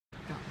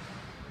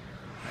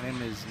My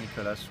name is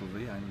Nicolas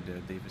Sauve. I'm the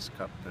Davis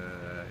Cup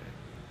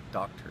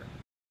doctor.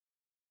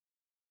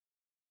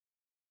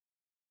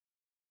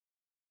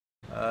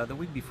 The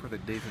week before the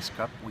Davis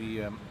Cup,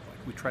 we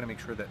try to make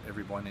sure that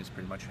everyone is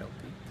pretty much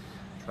healthy.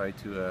 Try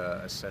to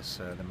assess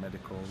the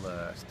medical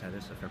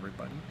status of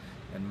everybody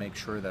and make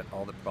sure that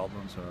all the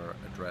problems are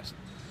addressed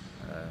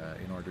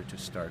in order to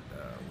start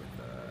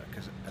with.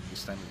 Because at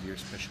this time of year,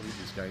 especially,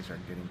 these guys are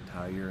getting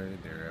tired.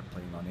 They're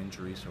playing on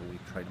injury, so we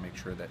try to make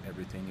sure that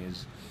everything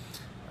is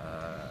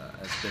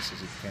as best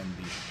as it can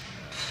be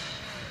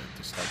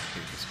to start the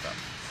Davis Cup.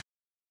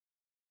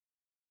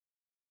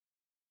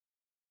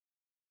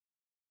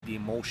 The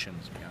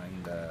emotions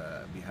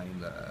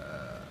behind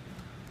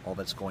all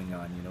that's going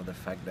on. You know, the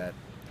fact that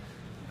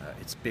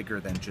it's bigger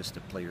than just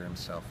the player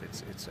himself.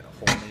 It's a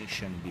whole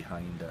nation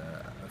behind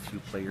a few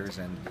players,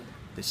 and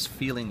this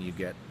feeling you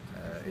get,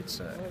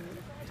 it's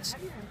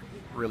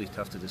really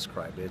tough to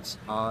describe. It's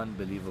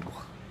unbelievable.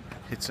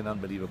 It's an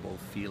unbelievable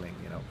feeling,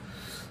 you know.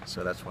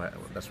 So that's what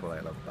I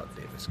love about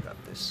Davis Cup.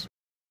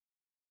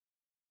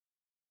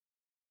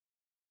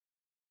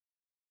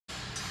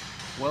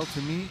 Well,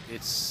 to me,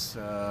 it's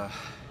the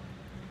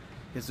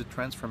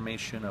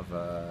transformation of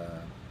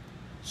a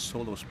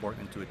solo sport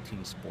into a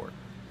team sport.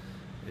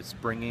 It's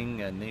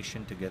bringing a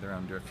nation together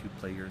under a few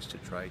players to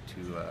try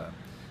to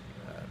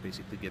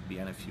basically get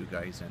behind a few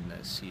guys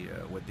and see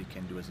what they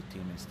can do as a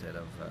team instead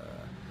of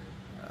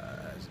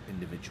as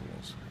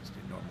individuals, as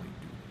they normally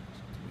do. So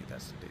to me,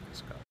 that's the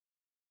Davis Cup.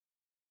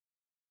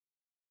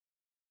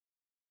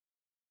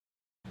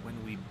 When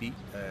we beat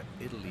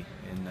Italy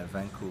in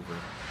Vancouver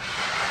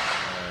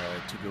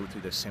to go to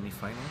the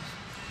semifinals,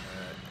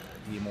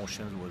 the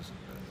emotions was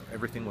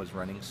everything was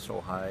running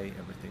so high.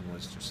 Everything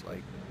was just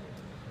like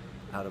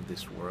out of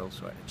this world.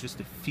 So just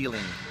the feeling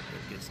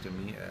it gets to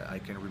me, I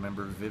can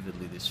remember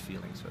vividly this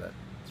feeling. So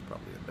that's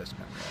probably the best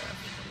memory I have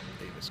from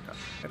the Davis Cup.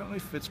 I don't know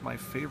if it's my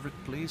favorite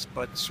place,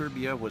 but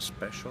Serbia was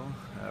special,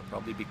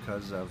 probably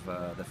because of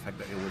the fact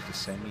that it was the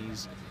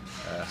semis.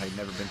 I'd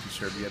never been to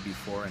Serbia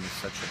before, and it's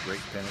such a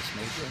great tennis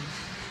nation.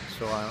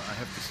 So I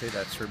have to say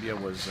that Serbia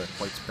was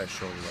quite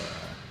special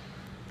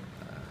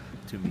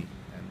to me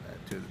and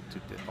to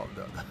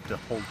the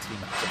whole team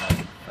at the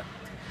night.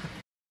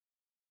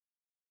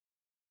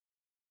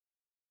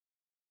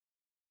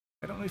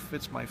 I don't know if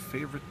it's my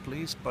favorite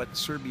place, but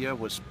Serbia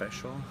was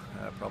special,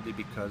 probably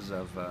because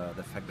of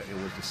the fact that it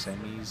was the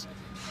semis.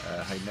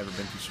 I'd never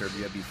been to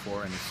Serbia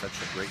before, and it's such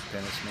a great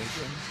tennis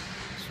nation.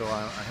 So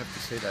I have to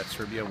say that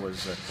Serbia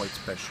was quite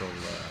special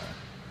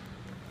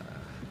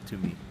to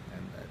me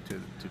and to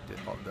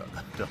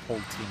the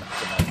whole team at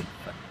the night.